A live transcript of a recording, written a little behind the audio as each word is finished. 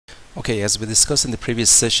Okay, as we discussed in the previous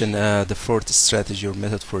session, the fourth strategy or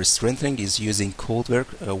method for strengthening is using cold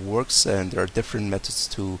works, and there are different methods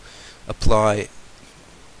to apply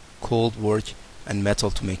cold work and metal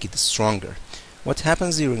to make it stronger. What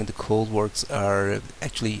happens during the cold works are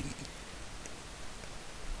actually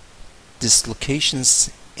dislocations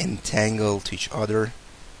entangle to each other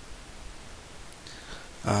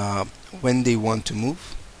when they want to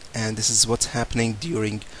move, and this is what's happening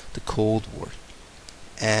during the cold work.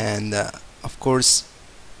 And of course,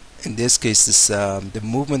 in this case, the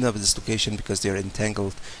movement of dislocation, because they are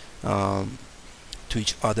entangled to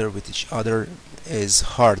each other with each other, is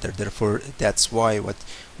harder. Therefore, that's why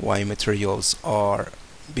materials are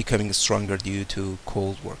becoming stronger due to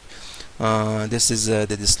cold work. This is the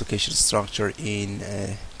dislocation structure in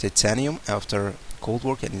titanium after cold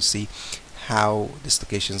work, and you see how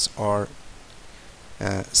dislocations are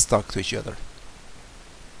stuck to each other.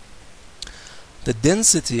 The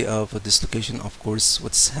density of a dislocation, of course,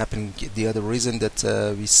 what's happening, the other reason that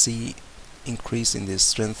we see increase in the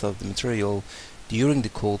strength of the material during the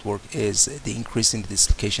cold work is the increase in the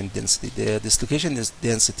dislocation density. The dislocation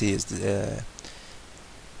density is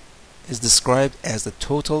described as the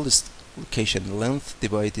total dislocation length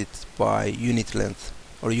divided by unit length,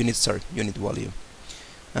 or unit volume.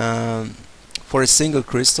 For a single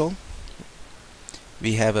crystal,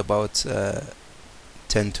 we have about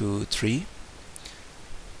 10 to 3.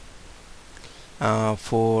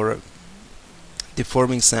 For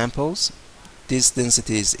deforming samples, this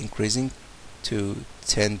density is increasing to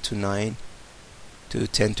 10 to 9 to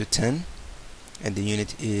 10 to 10, and the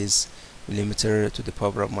unit is millimeter to the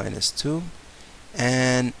power of -2.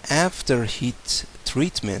 And after heat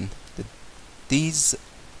treatment, these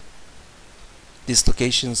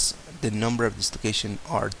dislocations, the number of dislocation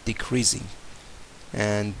are decreasing,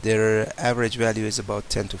 and their average value is about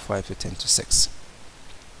 10 to 5 to 10 to 6.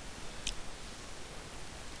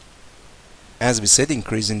 As we said,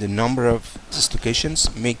 increasing the number of dislocations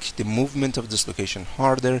make the movement of dislocation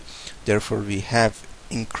harder. Therefore, we have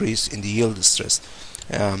increase in the yield stress.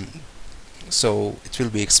 So it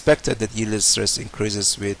will be expected that yield stress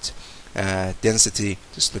increases with density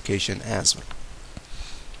dislocation as well.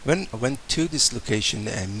 When two dislocation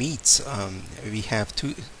meets, we have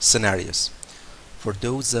two scenarios. For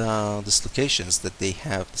those dislocations that they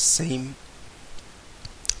have the same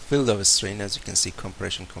field of strain, as you can see,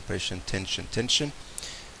 compression, tension, tension,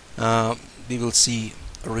 we will see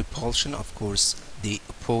a repulsion. Of course, they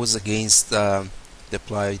oppose against the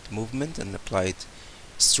applied movement and applied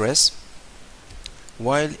stress,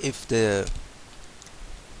 while if the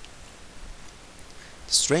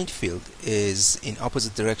strain field is in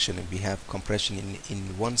opposite direction, and we have compression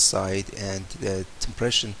in one side and the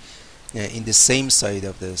compression in the same side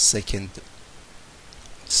of the second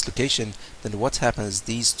dislocation, then what happens,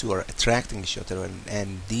 these two are attracting each other,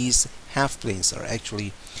 and these half planes are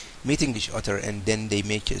actually meeting each other, and then they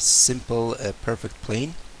make a simple perfect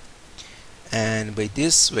plane, and by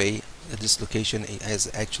this way the dislocation is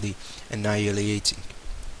actually annihilating.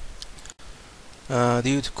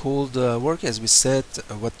 Due to cold work, as we said,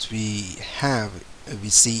 what we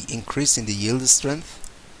see increase in the yield strength,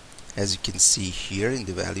 as you can see here in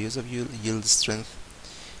the values of yield strength.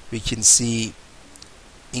 We can see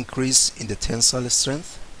increase in the tensile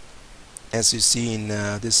strength, as you see in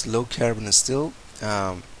this low carbon steel.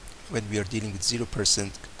 When we are dealing with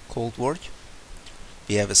 0% cold work,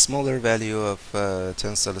 we have a smaller value of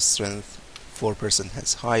tensile strength. 4%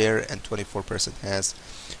 has higher and 24% has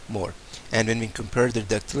more. And when we compare the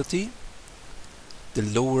ductility, the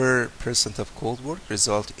lower percent of cold work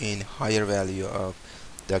result in higher value of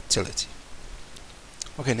ductility.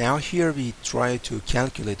 Okay, now here we try to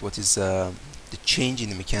calculate what is the change in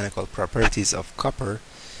the mechanical properties of copper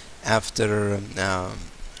after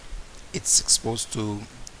it's exposed to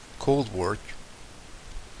cold work.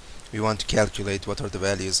 We want to calculate what are the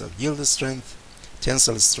values of yield strength,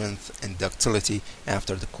 tensile strength, and ductility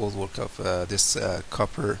after the cold work of this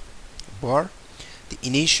copper bar. The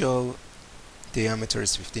initial diameter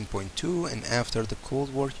is 15.2, and after the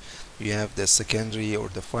cold work you have the secondary or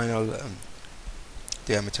the final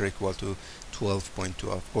diameter equal to 12.2.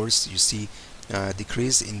 Of course, you see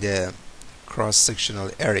decrease in the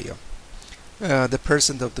cross-sectional area. The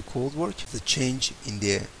percent of the cold work, the change in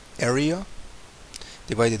the area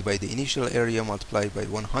divided by the initial area multiplied by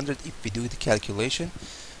 100. If we do the calculation,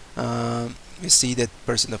 we see that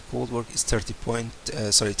percent of cold work is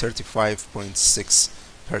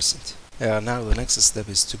 35.6%. Now the next step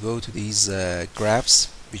is to go to these graphs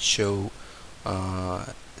which show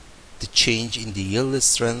the change in the yield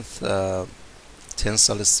strength,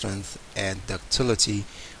 tensile strength, and ductility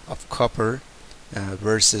of copper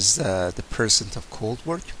versus the percent of cold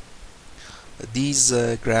work. These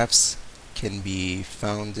graphs can be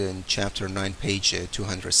found in chapter 9, page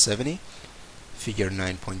 270, figure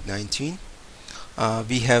 9.19.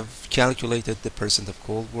 We have calculated the percent of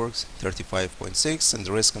cold works, 35.6, and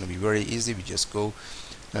the rest is going to be very easy. We just go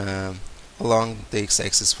along the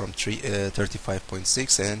x-axis from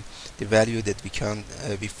 35.6, and the value that we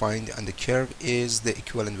find on the curve is the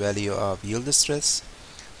equivalent value of yield stress,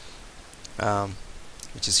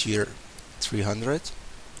 which is here 300.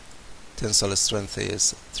 Tensile strength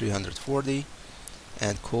is 340,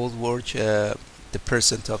 and cold work, the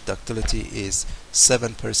percent of ductility is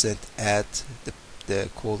 7% at the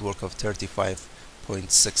cold work of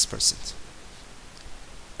 35.6%.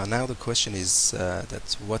 Now the question is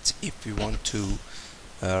that what if we want to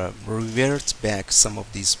revert back some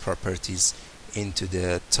of these properties into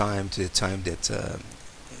the time that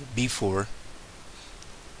before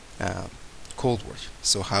cold work.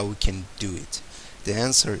 So how we can do it? The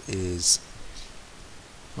answer is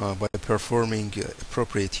by performing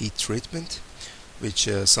appropriate heat treatment, which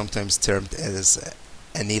sometimes termed as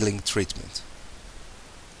annealing treatment.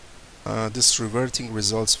 This reverting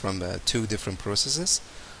results from two different processes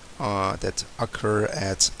that occur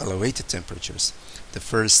at elevated temperatures. The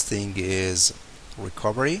first thing is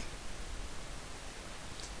recovery,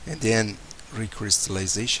 and then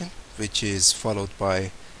recrystallization, which is followed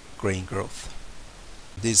by grain growth.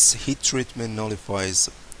 This heat treatment nullifies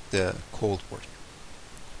the cold work.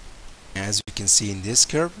 As you can see in this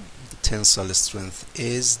curve, the tensile strength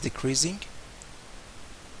is decreasing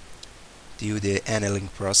due to the annealing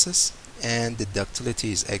process, and the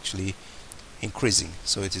ductility is actually increasing,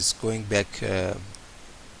 so it is going back in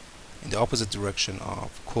the opposite direction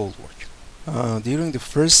of cold work. During the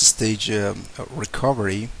first stage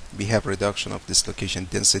recovery, we have reduction of dislocation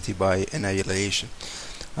density by annihilation.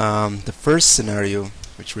 The first scenario,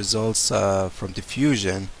 which results from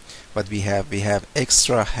diffusion, what we have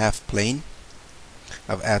extra half plane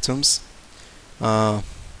of atoms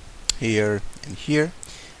here and here,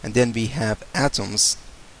 and then we have atoms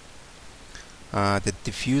that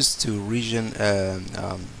diffuse to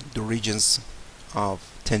the regions of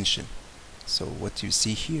tension. So what you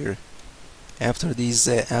see here, after these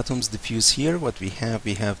atoms diffuse here, what we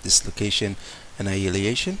have dislocation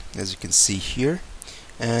annihilation, as you can see here,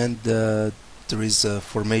 and there is a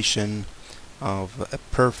formation of a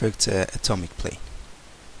perfect atomic plane.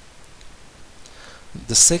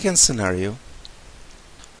 The second scenario,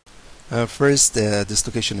 first the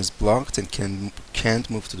dislocation is blocked and can't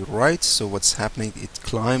move to the right, so what's happening, it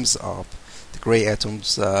climbs up. The gray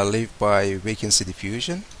atoms live by vacancy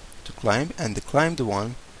diffusion to climb, and the climbed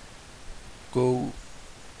one go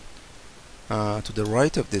to the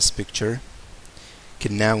right of this picture,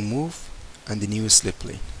 can now move on the new slip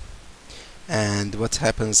plane. And what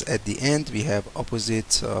happens at the end, we have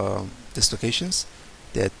opposite dislocations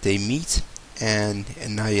that they meet and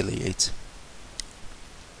annihilate.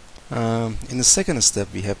 In the second step,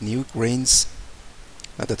 we have new grains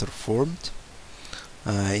that are formed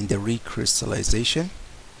in the recrystallization.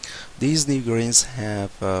 These new grains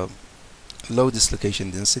have low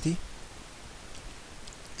dislocation density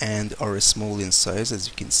and are small in size, as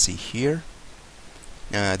you can see here.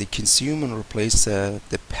 They consume and replace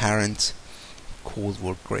the parent cold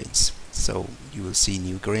work grains. So you will see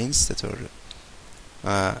new grains that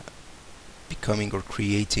are becoming or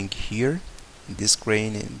creating here in this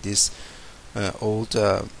grain and this old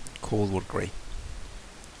cold work grain.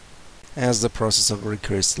 As the process of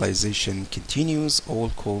recrystallization continues, all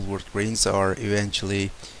cold work grains are eventually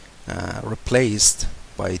replaced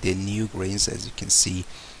by the new grains, as you can see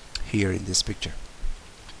here in this picture.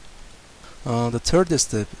 The third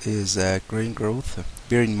step is grain growth.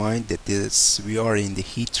 Bear in mind that we are in the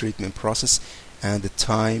heat treatment process and the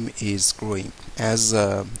time is growing. As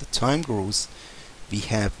the time grows, we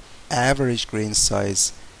have average grain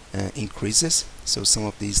size increases, so some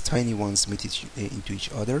of these tiny ones meet into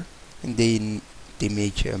each other, and they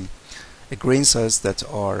make a grain size that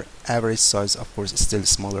are average size, of course, is still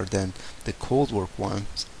smaller than the cold work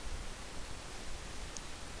ones.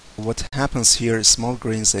 What happens here, small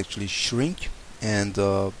grains actually shrink and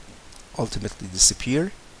ultimately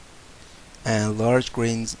disappear, and large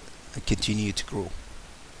grains continue to grow.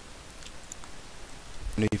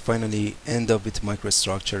 And we finally end up with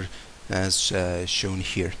microstructure as shown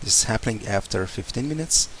here. This is happening after 15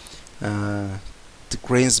 minutes. The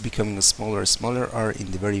grains becoming smaller and smaller are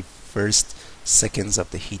in the very first seconds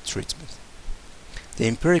of the heat treatment. The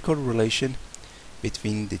empirical relation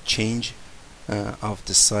between the change of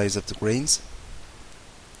the size of the grains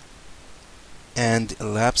and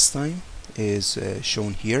elapsed time is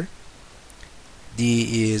shown here.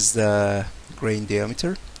 D is the grain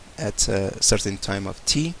diameter at a certain time of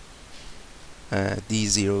t.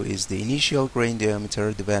 D0 is the initial grain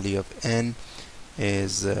diameter. The value of N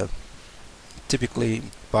is typically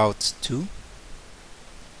about 2.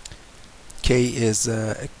 K is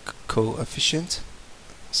a coefficient.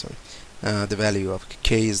 Sorry, the value of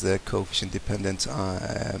K is the coefficient dependent on,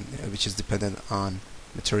 which is dependent on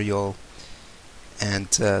material and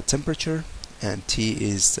temperature, and T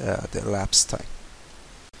is the elapsed time.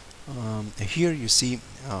 Here you see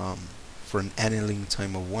for an annealing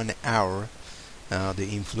time of 1 hour, the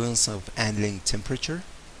influence of annealing temperature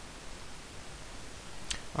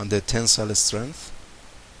on the tensile strength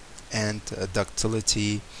and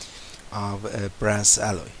ductility of a brass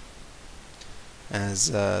alloy. As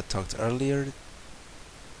talked earlier,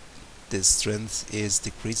 the strength is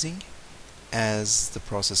decreasing as the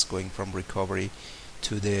process going from recovery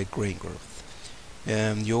to the grain growth.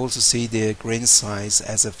 You also see the grain size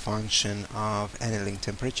as a function of annealing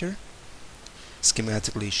temperature,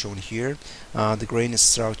 schematically shown here. The grain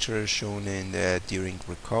structure shown in during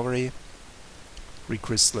recovery,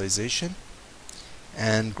 recrystallization,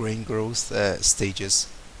 and grain growth stages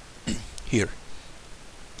here.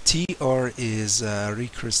 TR is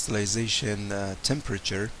recrystallization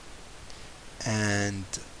temperature, and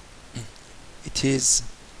it is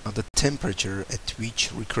the temperature at which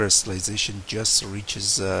recrystallization just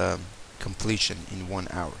reaches completion in 1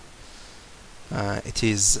 hour. It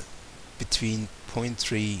is between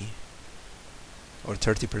 0.3 or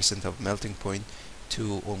 30% of melting point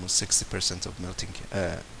to almost 60% of melting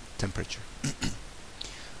temperature.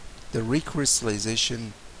 The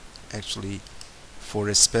recrystallization, actually, for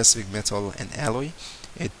a specific metal and alloy,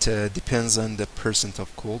 it depends on the percent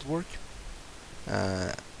of cold work.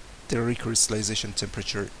 The recrystallization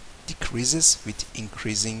temperature decreases with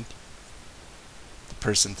increasing the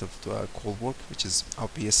percent of cold work, which is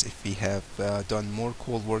obvious. If we have done more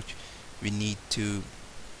cold work, we need to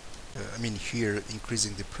here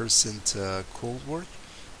increasing the percent cold work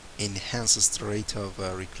enhances the rate of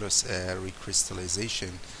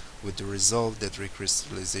recrystallization, with the result that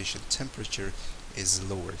recrystallization temperature is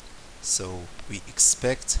lowered. So we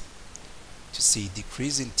expect to see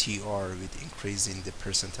decrease in TR with increase in the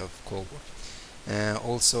percent of cold work.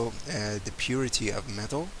 Also, the purity of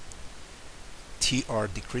metal, TR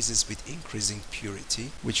decreases with increasing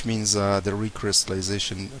purity, which means the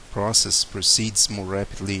recrystallization process proceeds more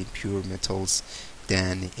rapidly in pure metals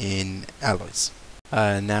than in alloys.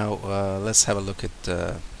 Now let's have a look at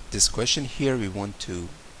this question here. We want to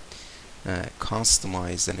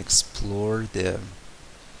customize and explore the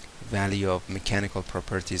value of mechanical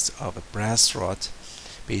properties of a brass rod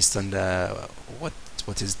based on what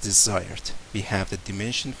is desired. We have the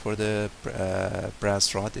dimension for the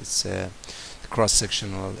brass rod. It's the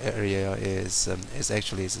cross-sectional area is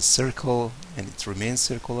actually a circle, and it remains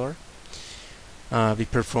circular. We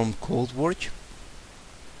perform cold work,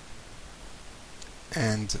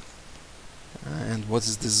 and what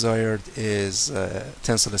is desired is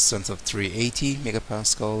tensile strength of 380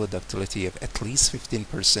 megapascal, a ductility of at least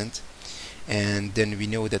 15%, and then we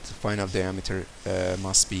know that the final diameter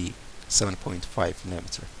must be 7.5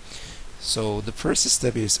 millimeter. So the first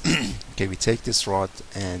step is okay, we take this rod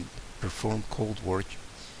and perform cold work,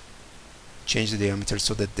 change the diameter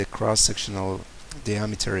so that the cross-sectional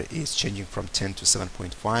diameter is changing from 10 to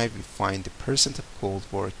 7.5. We find the percent of cold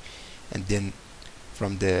work, and then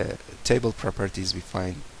from the table properties we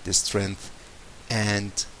find the strength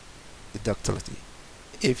and the ductility.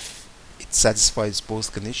 If it satisfies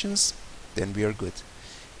both conditions, then we are good.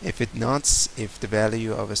 If it not, if the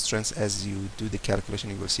value of a strength, as you do the calculation,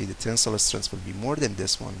 you will see the tensile strength will be more than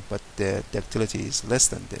this one, but the ductility is less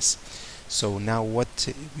than this. So now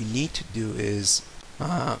what we need to do is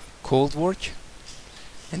cold work,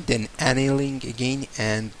 and then annealing again,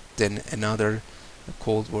 and then another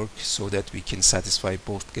cold work, so that we can satisfy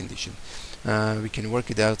both conditions. We can work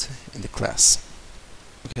it out in the class.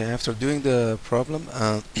 Okay, after doing the problem,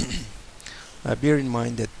 bear in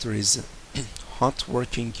mind that there is hot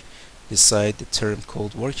working beside the term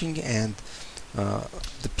cold working, and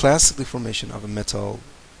the plastic deformation of a metal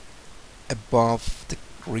above the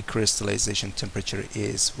recrystallization temperature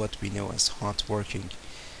is what we know as hot working,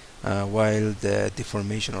 while the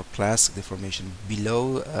deformation or plastic deformation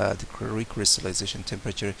below the recrystallization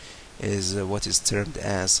temperature is what is termed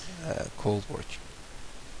as cold work.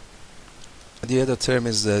 The other term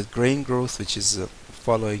is grain growth, which is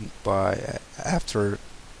following by after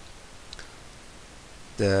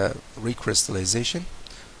the recrystallization.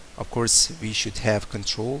 Of course, we should have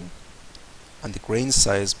control on the grain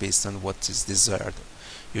size based on what is desired.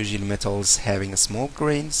 Usually metals having small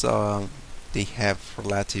grains they have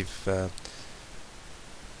relative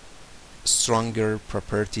stronger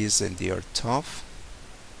properties and they are tough.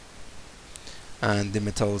 And the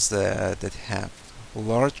metals that have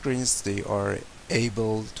large grains, they are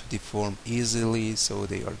able to deform easily, so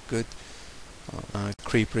they are good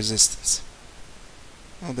creep resistance.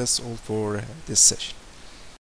 Well, that's all for this session.